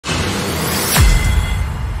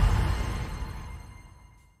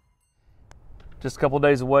Just a couple of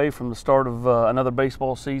days away from the start of another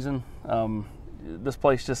baseball season. This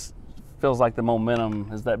place just feels like the momentum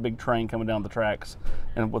is that big train coming down the tracks,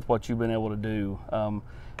 and with what you've been able to do.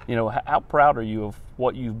 How proud are you of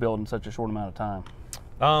what you've built in such a short amount of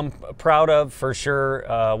time? Proud of, for sure,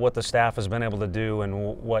 what the staff has been able to do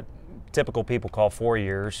and what typical people call 4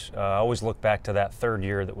 years. I always look back to that third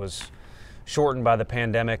year that was shortened by the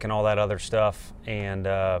pandemic and all that other stuff, and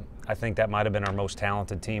I think that might have been our most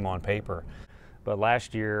talented team on paper. But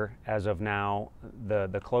last year, as of now,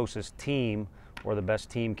 the closest team or the best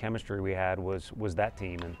team chemistry we had was that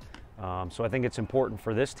team. And so I think it's important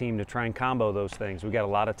for this team to try and combo those things. We've got a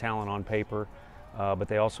lot of talent on paper, but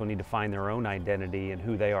they also need to find their own identity and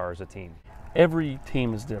who they are as a team. Every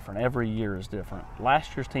team is different. Every year is different.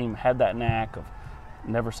 Last year's team had that knack of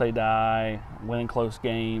never say die, winning close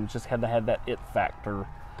games, just had to have that it factor.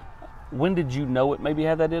 When did you know it maybe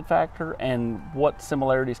had that it factor, and what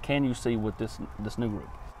similarities can you see with this new group?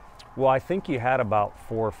 Well, I think you had about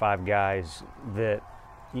 4 or 5 guys that,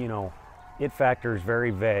 it factor is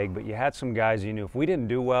very vague, but you had some guys you knew if we didn't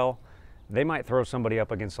do well, they might throw somebody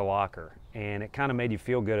up against the locker. And it kind of made you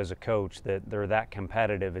feel good as a coach that they're that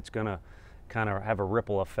competitive. It's going to kind of have a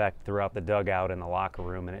ripple effect throughout the dugout and the locker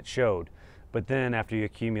room, and it showed. But then after you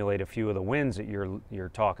accumulate a few of the wins that you're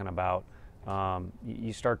talking about,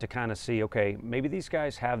 you start to kind of see, okay, maybe these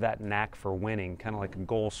guys have that knack for winning, kind of like a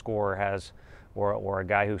goal scorer has, or a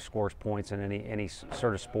guy who scores points in any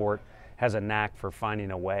sort of sport has a knack for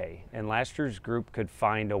finding a way. And last year's group could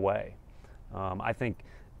find a way. I think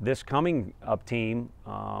this coming up team,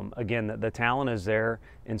 again, the talent is there,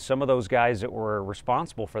 and some of those guys that were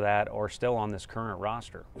responsible for that are still on this current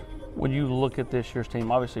roster. When you look at this year's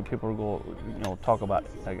team, obviously people are going to talk about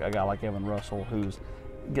a guy like Evan Russell who's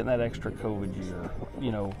getting that extra COVID year.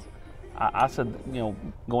 I said,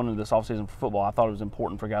 going into this offseason for football, I thought it was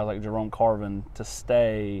important for guys like Jerome Carvin to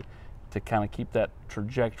stay, to kind of keep that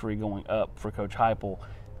trajectory going up for Coach Heupel.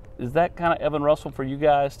 Is that kind of Evan Russell for you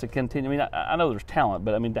guys to continue? I mean, I know there's talent,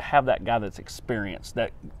 but I mean, to have that guy that's experienced,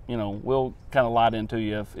 that, will kind of light into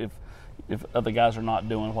you if other guys are not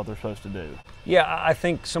doing what they're supposed to do. Yeah, I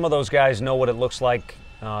think some of those guys know what it looks like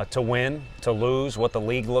to win, to lose, what the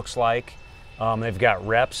league looks like. They've got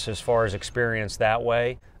reps as far as experience that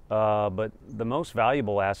way. But the most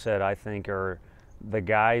valuable asset, I think, are the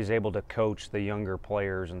guys able to coach the younger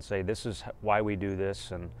players and say, this is why we do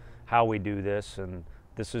this and how we do this, and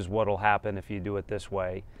this is what will happen if you do it this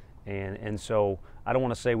way. And so I don't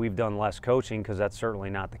want to say we've done less coaching, because that's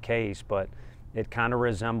certainly not the case, but it kind of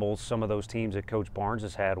resembles some of those teams that Coach Barnes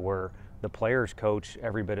has had, where the players coach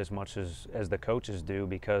every bit as much as the coaches do,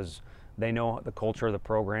 because they know the culture of the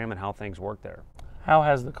program and how things work there. How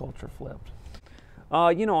has the culture flipped?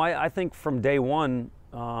 I think from day one,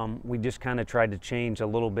 we just kind of tried to change a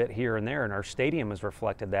little bit here and there, and our stadium has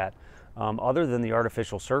reflected that. Other than the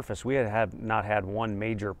artificial surface, we have not had one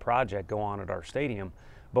major project go on at our stadium,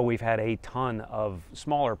 but we've had a ton of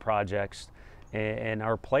smaller projects, and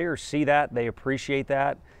our players see that, they appreciate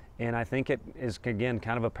that, and I think it is, again,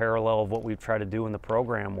 kind of a parallel of what we've tried to do in the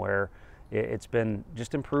program, where it's been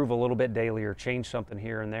just improve a little bit daily or change something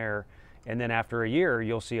here and there, and then after a year,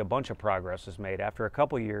 you'll see a bunch of progress is made. After a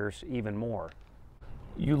couple years, even more.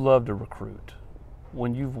 You love to recruit.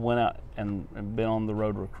 When you've went out and been on the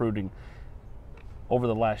road recruiting over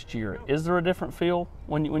the last year, is there a different feel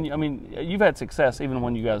when you, I mean, you've had success even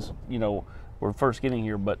when you guys, were first getting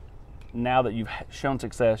here, but now that you've shown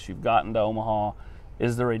success, you've gotten to Omaha,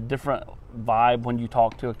 is there a different vibe when you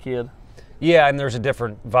talk to a kid? Yeah, and there's a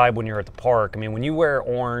different vibe when you're at the park. I mean, when you wear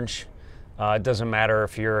orange, it doesn't matter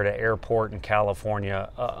if you're at an airport in California,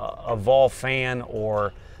 a Vol fan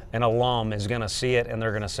or an alum is going to see it and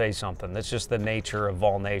they're going to say something. That's just the nature of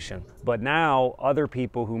Vol Nation. But now other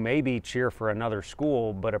people who maybe cheer for another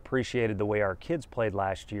school but appreciated the way our kids played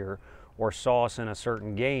last year or saw us in a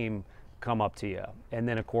certain game come up to you. And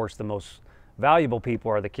then, of course, the most valuable people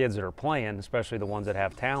are the kids that are playing, especially the ones that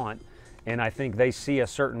have talent. And I think they see a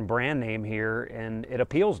certain brand name here, and it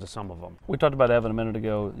appeals to some of them. We talked about Evan a minute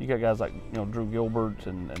ago. You got guys like Drew Gilbert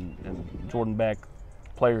and Jordan Beck,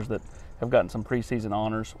 players that have gotten some preseason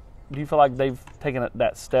honors. Do you feel like they've taken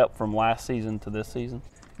that step from last season to this season?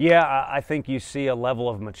 Yeah, I think you see a level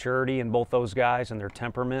of maturity in both those guys and their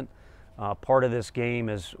temperament. Part of this game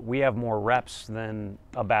is we have more reps than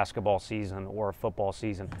a basketball season or a football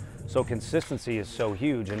season. So consistency is so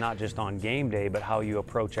huge, and not just on game day, but how you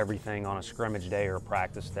approach everything on a scrimmage day or a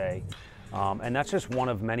practice day. And that's just one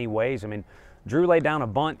of many ways. I mean, Drew laid down a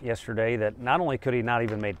bunt yesterday that not only could he not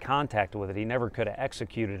even made contact with it, he never could have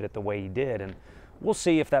executed it the way he did. And we'll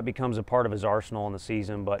see if that becomes a part of his arsenal in the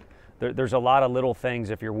season, but there's a lot of little things.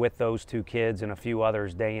 If you're with those two kids and a few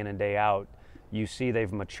others day in and day out, you see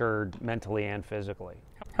they've matured mentally and physically.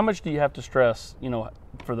 How much do you have to stress,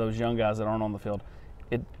 for those young guys that aren't on the field?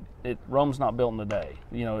 Rome's not built in a day.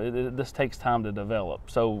 This takes time to develop.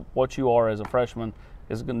 So what you are as a freshman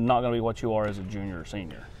is not going to be what you are as a junior or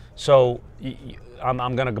senior. So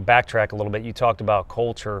I'm going to backtrack a little bit. You talked about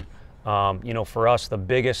culture. For us, the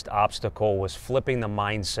biggest obstacle was flipping the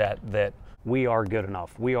mindset that we are good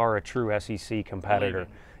enough. We are a true SEC competitor.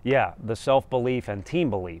 Yeah, the self-belief and team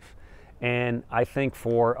belief. And I think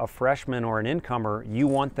for a freshman or an incomer, you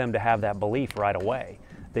want them to have that belief right away,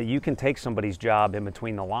 that you can take somebody's job in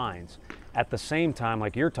between the lines. At the same time,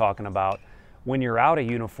 like you're talking about, when you're out of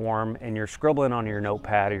uniform and you're scribbling on your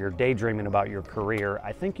notepad or you're daydreaming about your career,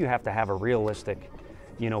 I think you have to have a realistic,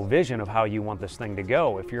 vision of how you want this thing to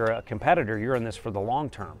go. If you're a competitor, you're in this for the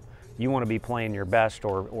long term. You want to be playing your best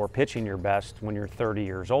or pitching your best when you're 30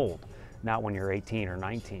 years old, not when you're 18 or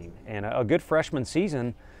 19. And a good freshman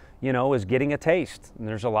season, is getting a taste. And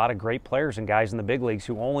there's a lot of great players and guys in the big leagues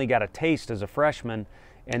who only got a taste as a freshman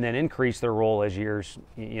and then increased their role as years,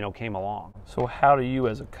 came along. So how do you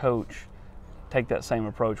as a coach take that same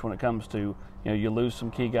approach when it comes to, you lose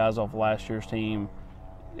some key guys off last year's team?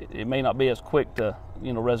 It may not be as quick to,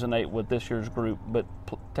 resonate with this year's group, but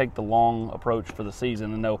take the long approach for the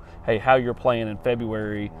season and know, hey, how you're playing in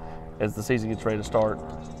February as the season gets ready to start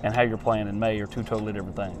and how you're playing in May are two totally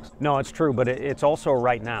different things. No, it's true, but it's also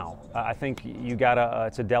right now. I think you gotta,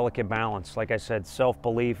 it's a delicate balance. Like I said,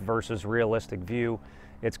 self-belief versus realistic view.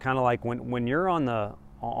 It's kind of like when you're on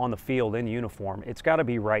the field in uniform, it's gotta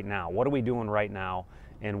be right now. What are we doing right now?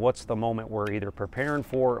 And what's the moment we're either preparing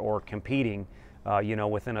for or competing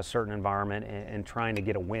within a certain environment and trying to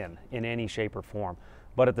get a win in any shape or form.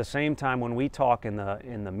 But at the same time, when we talk in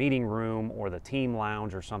the meeting room or the team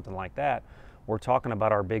lounge or something like that, we're talking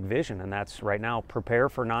about our big vision, and that's right now prepare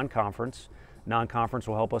for non-conference. Non-conference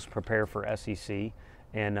will help us prepare for SEC.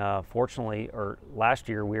 And fortunately, or last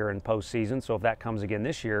year we were in postseason, so if that comes again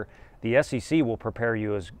this year, the SEC will prepare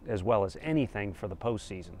you as well as anything for the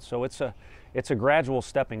postseason. So it's a gradual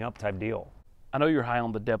stepping up type deal. I know you're high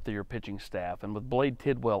on the depth of your pitching staff, and with Blade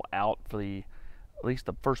Tidwell out for at least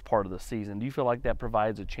the first part of the season, do you feel like that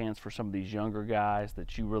provides a chance for some of these younger guys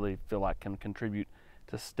that you really feel like can contribute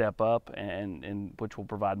to step up and which will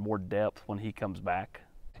provide more depth when he comes back?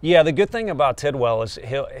 Yeah, the good thing about Tidwell is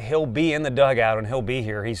he'll be in the dugout and he'll be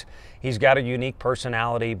here. He's got a unique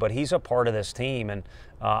personality, but he's a part of this team, and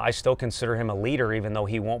I still consider him a leader, even though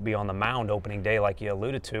he won't be on the mound opening day like you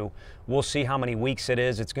alluded to. We'll see how many weeks it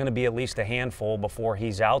is. It's going to be at least a handful before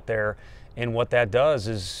he's out there, and what that does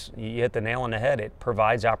is you hit the nail on the head. It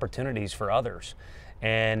provides opportunities for others,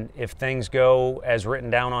 and if things go as written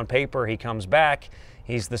down on paper, he comes back,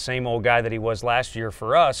 he's the same old guy that he was last year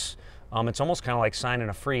for us. It's almost kind of like signing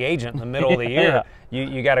a free agent in the middle of the year.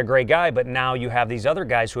 You got a great guy, but now you have these other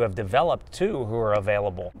guys who have developed too who are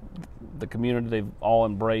available. The community, they've all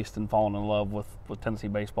embraced and fallen in love with Tennessee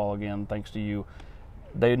baseball again, thanks to you.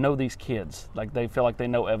 They know these kids. Like, they feel like they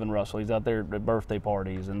know Evan Russell. He's out there at birthday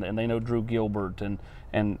parties, and they know Drew Gilbert and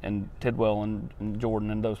Tidwell and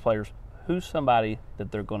Jordan and those players. Who's somebody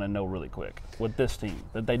that they're going to know really quick with this team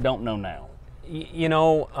that they don't know now?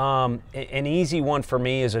 An easy one for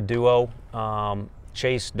me is a duo.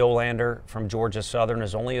 Chase Dolander from Georgia Southern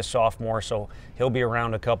is only a sophomore, so he'll be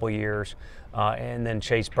around a couple years. And then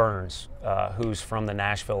Chase Burns, who's from the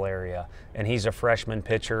Nashville area, and he's a freshman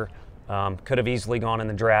pitcher. Could have easily gone in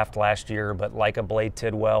the draft last year, but like a Blade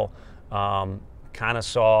Tidwell, kind of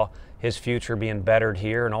saw his future being bettered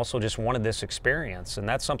here and also just wanted this experience. And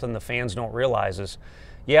that's something the fans don't realize is,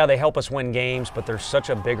 yeah, they help us win games, but there's such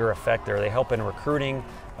a bigger effect there. They help in recruiting,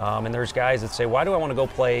 and there's guys that say, why do I want to go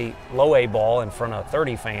play low A ball in front of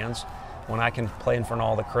 30 fans when I can play in front of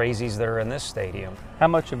all the crazies that are in this stadium? How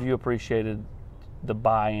much have you appreciated the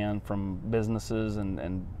buy-in from businesses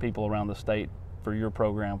and people around the state for your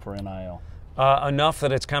program for NIL? Enough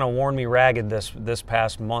that it's kind of worn me ragged this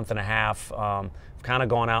past month and a half. I've kind of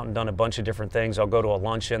gone out and done a bunch of different things. I'll go to a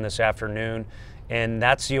luncheon this afternoon, and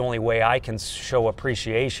that's the only way I can show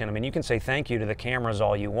appreciation. I mean, you can say thank you to the cameras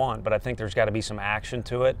all you want, but I think there's got to be some action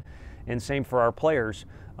to it. And same for our players.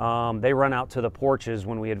 They run out to the porches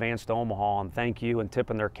when we advance to Omaha and thank you and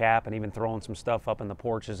tipping their cap and even throwing some stuff up in the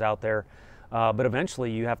porches out there. But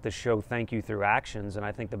eventually you have to show thank you through actions, and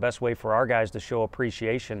I think the best way for our guys to show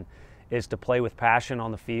appreciation is to play with passion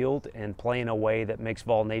on the field and play in a way that makes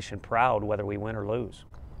Vol Nation proud, whether we win or lose.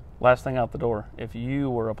 Last thing out the door, if you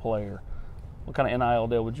were a player, What kind of NIL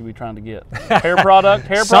deal would you be trying to get? Hair product?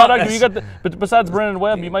 Hair product? You got the, but besides Brennan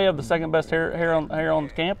Webb, you may have the second best hair on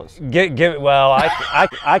campus. Well,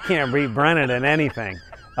 I can't beat Brennan in anything.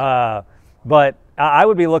 But I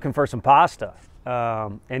would be looking for some pasta.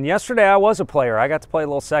 And yesterday I was a player. I got to play a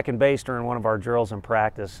little second base during one of our drills in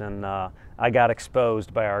practice, and I got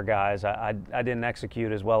exposed by our guys. I didn't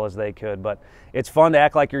execute as well as they could, but it's fun to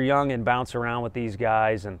act like you're young and bounce around with these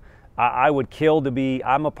guys. And I would kill to be,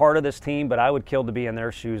 I'm a part of this team, but I would kill to be in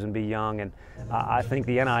their shoes and be young. And I think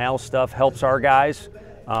the NIL stuff helps our guys,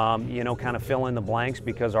 you know, kind of fill in the blanks,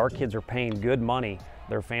 because our kids are paying good money.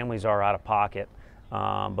 Their families are out of pocket.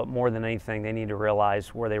 But more than anything, they need to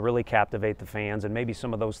realize where they really captivate the fans, and maybe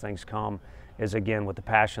some of those things come is, again, with the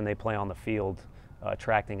passion they play on the field,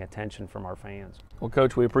 attracting attention from our fans. Well,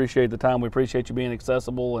 Coach, we appreciate the time. We appreciate you being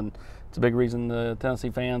accessible, and it's a big reason the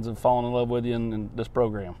Tennessee fans have fallen in love with you and this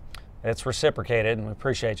program. It's reciprocated, and we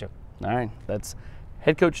appreciate you. All right, that's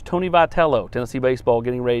head coach Tony Vitello, Tennessee baseball,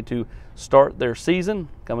 getting ready to start their season,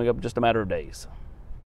 coming up in just a matter of days.